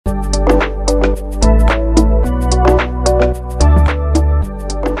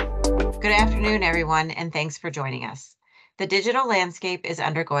everyone, and thanks for joining us. The digital landscape is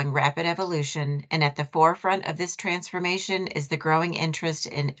undergoing rapid evolution, and at the forefront of this transformation is the growing interest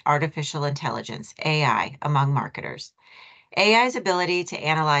in artificial intelligence, AI, among marketers. AI's ability to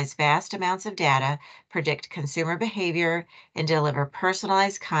analyze vast amounts of data, predict consumer behavior, and deliver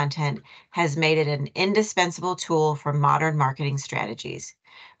personalized content has made it an indispensable tool for modern marketing strategies.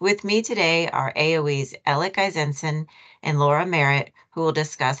 With me today are AOE's Elec Izenson and Laura Merritt, who will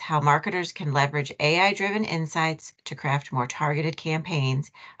discuss how marketers can leverage AI-driven insights to craft more targeted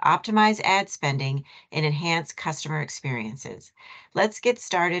campaigns, optimize ad spending, and enhance customer experiences. Let's get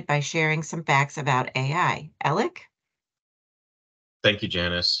started by sharing some facts about AI. Elec? Thank you,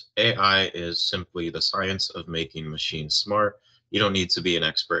 Janice. AI is simply the science of making machines smart. You don't need to be an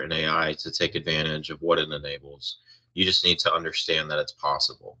expert in AI to take advantage of what it enables. You just need to understand that it's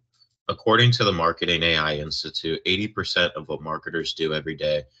possible. According to the Marketing AI Institute, 80% of what marketers do every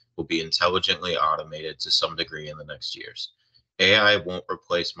day will be intelligently automated to some degree in the next years. AI won't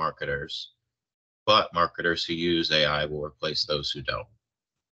replace marketers, but marketers who use AI will replace those who don't.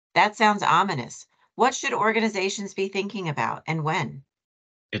 That sounds ominous. What should organizations be thinking about and when?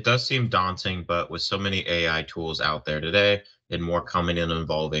 It does seem daunting, but with so many AI tools out there today and more coming and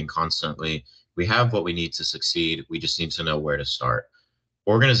evolving constantly, we have what we need to succeed. We just need to know where to start.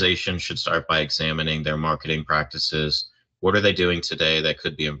 Organizations should start by examining their marketing practices. What are they doing today that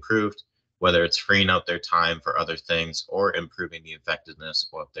could be improved? Whether it's freeing up their time for other things or improving the effectiveness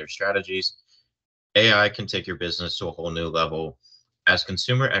of their strategies. AI can take your business to a whole new level. As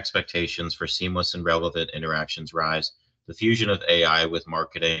consumer expectations for seamless and relevant interactions rise, the fusion of AI with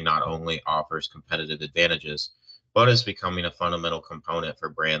marketing not only offers competitive advantages, but is becoming a fundamental component for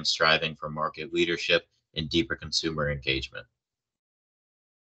brands striving for market leadership and deeper consumer engagement.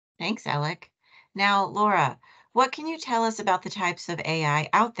 Thanks, Alec. Now, Laura, what can you tell us about the types of AI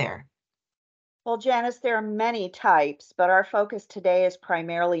out there? Well, Janice, there are many types, but our focus today is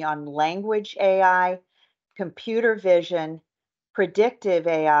primarily on language AI, computer vision, predictive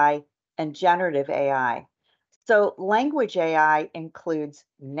AI, and generative AI. So, language AI includes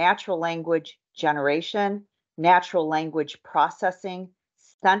natural language generation, natural language processing,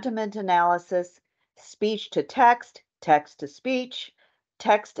 sentiment analysis, speech to text, text to speech,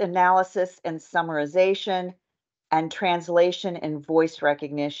 text analysis and summarization, and translation and voice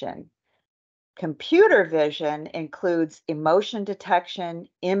recognition. Computer vision includes emotion detection,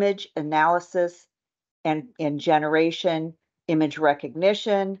 image analysis and generation, image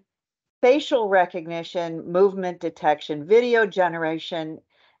recognition, facial recognition, movement detection, video generation,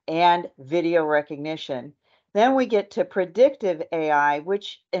 and video recognition. Then we get to predictive AI,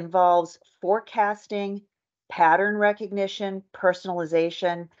 which involves forecasting, pattern recognition,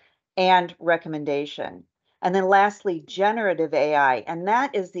 personalization, and recommendation. And then lastly, generative AI, and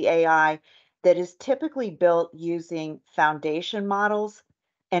that is the AI that is typically built using foundation models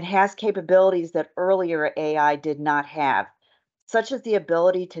and has capabilities that earlier AI did not have, such as the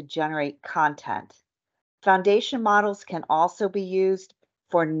ability to generate content. Foundation models can also be used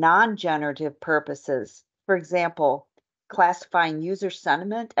for non-generative purposes. For example, classifying user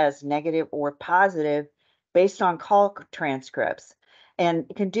sentiment as negative or positive based on call transcripts. And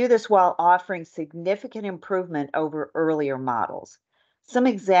it can do this while offering significant improvement over earlier models. Some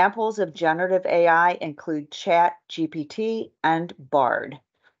examples of generative AI include Chat GPT and Bard.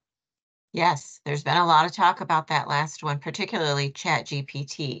 Yes, there's been a lot of talk about that last one, particularly Chat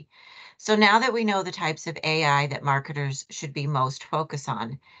GPT. So now that we know the types of AI that marketers should be most focused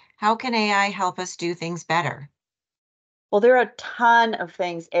on, how can AI help us do things better? Well, there are a ton of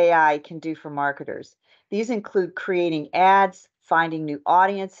things AI can do for marketers. These include creating ads, finding new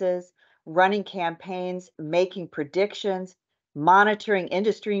audiences, running campaigns, making predictions, monitoring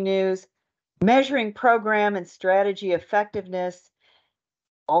industry news, measuring program and strategy effectiveness,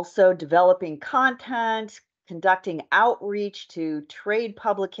 also developing content, conducting outreach to trade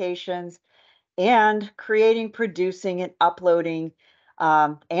publications, and creating, producing, and uploading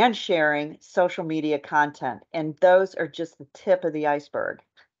and sharing social media content. And those are just the tip of the iceberg.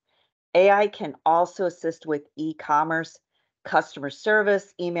 AI can also assist with e-commerce, customer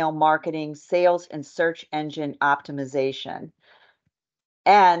service, email marketing, sales, and search engine optimization.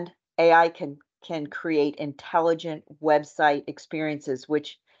 And AI can create intelligent website experiences,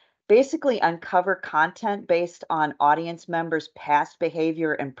 which basically uncover content based on audience members' past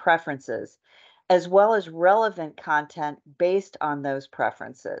behavior and preferences, as well as relevant content based on those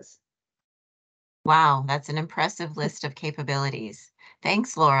preferences. Wow, that's an impressive list of capabilities.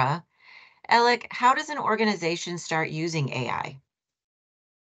 Thanks, Laura. Alec, how does an organization start using AI?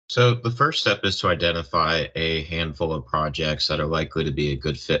 So the first step is to identify a handful of projects that are likely to be a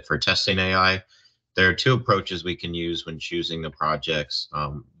good fit for testing AI. There are two approaches we can use when choosing the projects.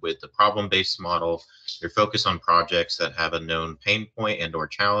 With the problem-based model, you're focused on projects that have a known pain point and or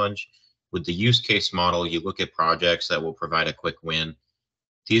challenge. With the use case model, you look at projects that will provide a quick win.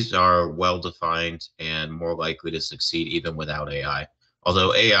 These are well-defined and more likely to succeed even without AI.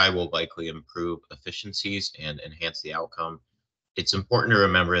 Although AI will likely improve efficiencies and enhance the outcome, it's important to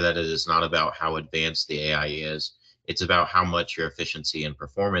remember that it is not about how advanced the AI is. It's about how much your efficiency and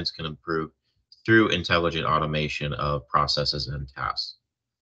performance can improve through intelligent automation of processes and tasks.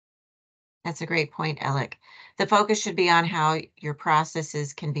 That's a great point, Elec. The focus should be on how your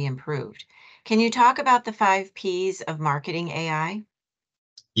processes can be improved. Can you talk about the 5 Ps of marketing AI?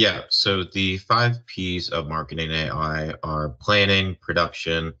 Yeah, so the 5 Ps of marketing AI are planning,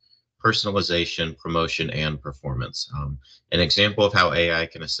 production, personalization, promotion, and performance. An example of how AI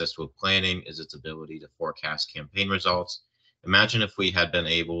can assist with planning is its ability to forecast campaign results. Imagine if we had been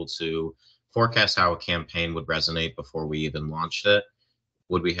able to forecast how a campaign would resonate before we even launched it.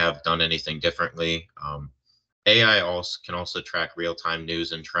 Would we have done anything differently? AI can also track real-time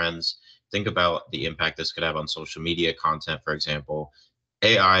news and trends. Think about the impact this could have on social media content, for example.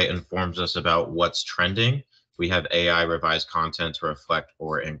 AI informs us about what's trending. We have AI revise content to reflect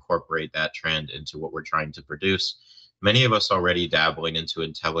or incorporate that trend into what we're trying to produce. Many of us already dabbling into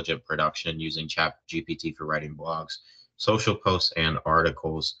intelligent production using Chat GPT for writing blogs, social posts, and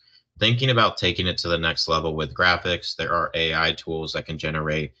articles. Thinking about taking it to the next level with graphics, there are AI tools that can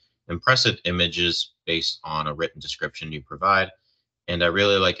generate impressive images based on a written description you provide. And I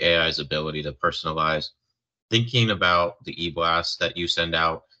really like AI's ability to personalize. Thinking about the e-blast that you send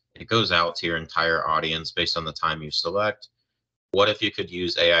out, it goes out to your entire audience based on the time you select. What if you could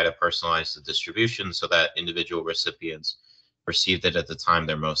use AI to personalize the distribution so that individual recipients received it at the time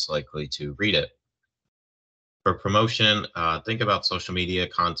they're most likely to read it? For promotion, think about social media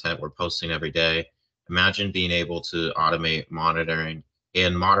content we're posting every day. Imagine being able to automate monitoring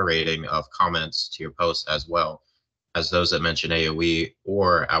and moderating of comments to your posts as well as those that mention AOE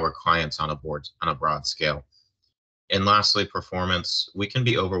or our clients on a broad scale. And lastly, performance. We can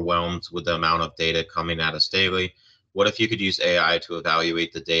be overwhelmed with the amount of data coming at us daily. What if you could use AI to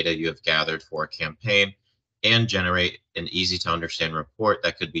evaluate the data you have gathered for a campaign and generate an easy to understand report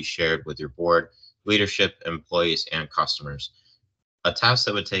that could be shared with your board, leadership, employees, and customers? A task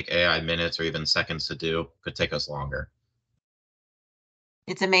that would take AI minutes or even seconds to do could take us longer.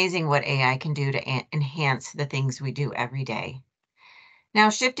 It's amazing what AI can do to enhance the things we do every day. Now,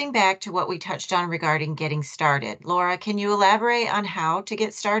 shifting back to what we touched on regarding getting started. Laura, can you elaborate on how to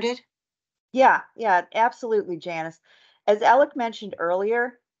get started? Yeah, absolutely, Janice. As Elec mentioned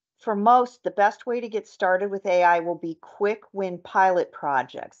earlier, for most, the best way to get started with AI will be quick win pilot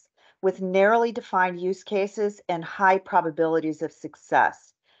projects with narrowly defined use cases and high probabilities of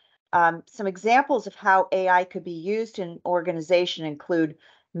success. Some examples of how AI could be used in an organization include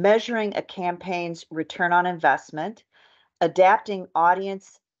measuring a campaign's return on investment, adapting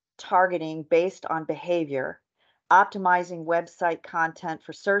audience targeting based on behavior, optimizing website content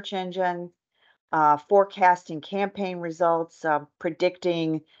for search engine, forecasting campaign results,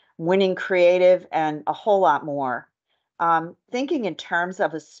 predicting winning creative, and a whole lot more. Thinking in terms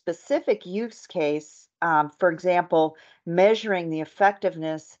of a specific use case, for example, measuring the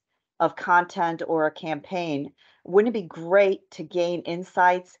effectiveness of content or a campaign, wouldn't it be great to gain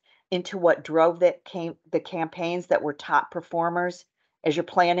insights into what drove the campaigns that were top performers as you're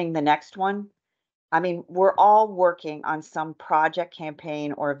planning the next one? I mean, we're all working on some project,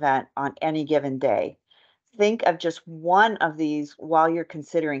 campaign, or event on any given day. Think of just one of these while you're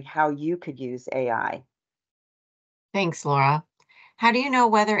considering how you could use AI. Thanks, Laura. How do you know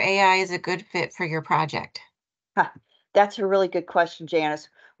whether AI is a good fit for your project? That's a really good question, Janice.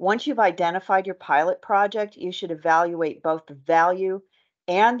 Once you've identified your pilot project, you should evaluate both the value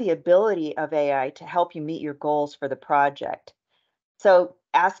and the ability of AI to help you meet your goals for the project. So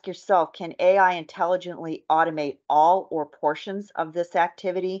ask yourself, can AI intelligently automate all or portions of this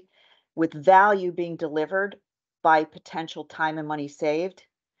activity with value being delivered by potential time and money saved?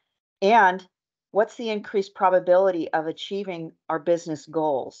 And what's the increased probability of achieving our business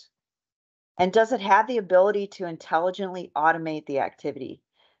goals? And does it have the ability to intelligently automate the activity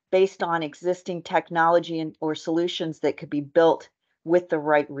based on existing technology or solutions that could be built with the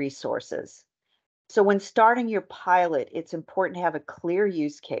right resources? So when starting your pilot, it's important to have a clear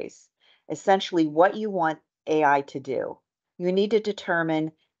use case, essentially what you want AI to do. You need to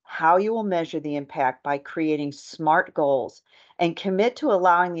determine how you will measure the impact by creating smart goals and commit to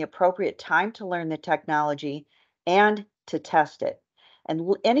allowing the appropriate time to learn the technology and to test it.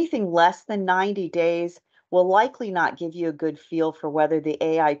 And anything less than 90 days will likely not give you a good feel for whether the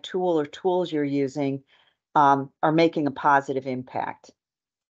AI tool or tools you're using are making a positive impact.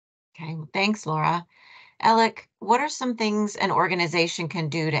 Okay, well, thanks, Laura. Elec, what are some things an organization can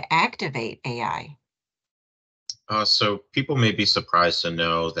do to activate AI? So people may be surprised to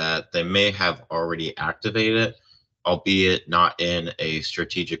know that they may have already activated, albeit not in a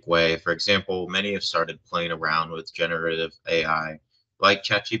strategic way. For example, many have started playing around with generative AI like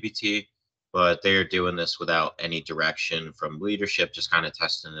ChatGPT, but they're doing this without any direction from leadership, just kind of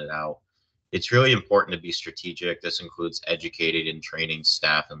testing it out. It's really important to be strategic. This includes educating and training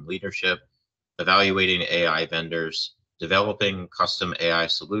staff and leadership, evaluating AI vendors, developing custom AI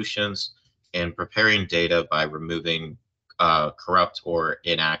solutions, and preparing data by removing corrupt or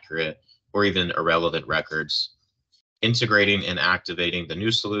inaccurate or even irrelevant records, integrating and activating the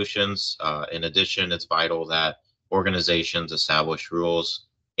new solutions. In addition, it's vital that organizations establish rules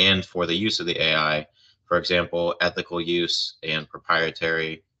and for the use of the AI, for example, ethical use and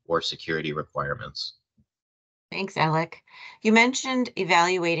proprietary or security requirements. Thanks, Elec. You mentioned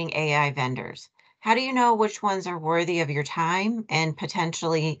evaluating AI vendors. How do you know which ones are worthy of your time and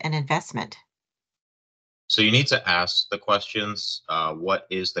potentially an investment? So you need to ask the questions. What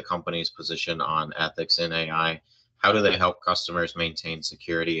is the company's position on ethics in AI? How do they help customers maintain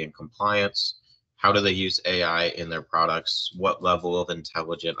security and compliance? How do they use AI in their products? What level of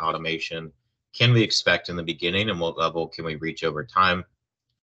intelligent automation can we expect in the beginning, and what level can we reach over time?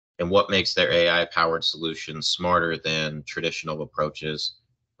 And what makes their AI powered solutions smarter than traditional approaches?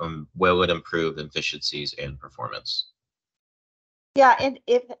 Will it improve efficiencies and performance? Yeah, and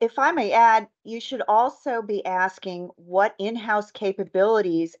if I may add, you should also be asking what in-house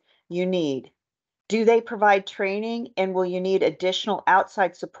capabilities you need. Do they provide training, and will you need additional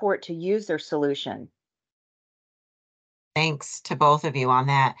outside support to use their solution? Thanks to both of you on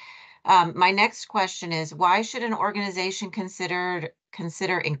that. My next question is, why should an organization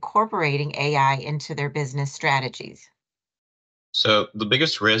consider incorporating AI into their business strategies? So the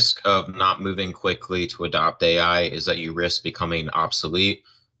biggest risk of not moving quickly to adopt AI is that you risk becoming obsolete.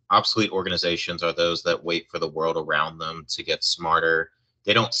 Obsolete organizations are those that wait for the world around them to get smarter.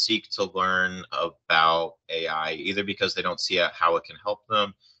 They don't seek to learn about AI either because they don't see how it can help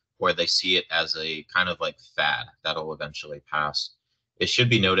them, or they see it as a kind of like fad that'll eventually pass. It should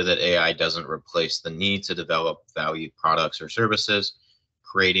be noted that AI doesn't replace the need to develop valued products or services,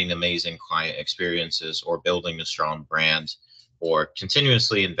 creating amazing client experiences, or building a strong brand, or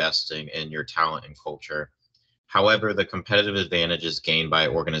continuously investing in your talent and culture. However, the competitive advantages gained by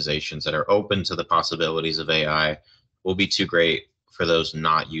organizations that are open to the possibilities of AI will be too great for those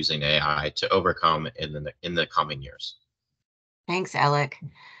not using AI to overcome in the coming years. Thanks, Elec.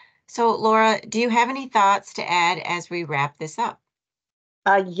 So, Laura, do you have any thoughts to add as we wrap this up?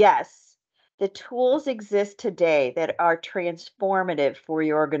 Yes, the tools exist today that are transformative for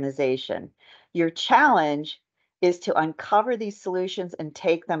your organization. Your challenge is to uncover these solutions and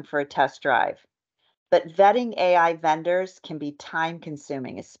take them for a test drive. But vetting AI vendors can be time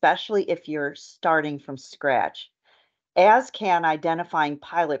consuming, especially if you're starting from scratch, as can identifying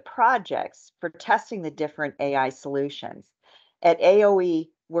pilot projects for testing the different AI solutions. At AOE,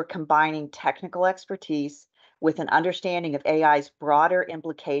 we're combining technical expertise with an understanding of AI's broader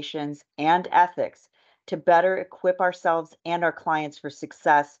implications and ethics to better equip ourselves and our clients for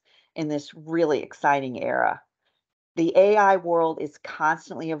success in this really exciting era. The AI world is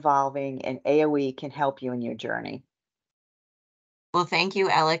constantly evolving, and AOE can help you in your journey. Well, thank you,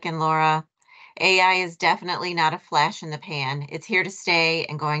 Elec and Laura. AI is definitely not a flash in the pan. It's here to stay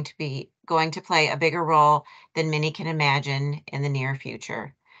and going to play a bigger role than many can imagine in the near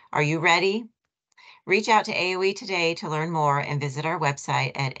future. Are you ready? Reach out to AOE today to learn more and visit our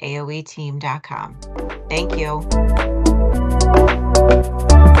website at aoeteam.com. Thank you.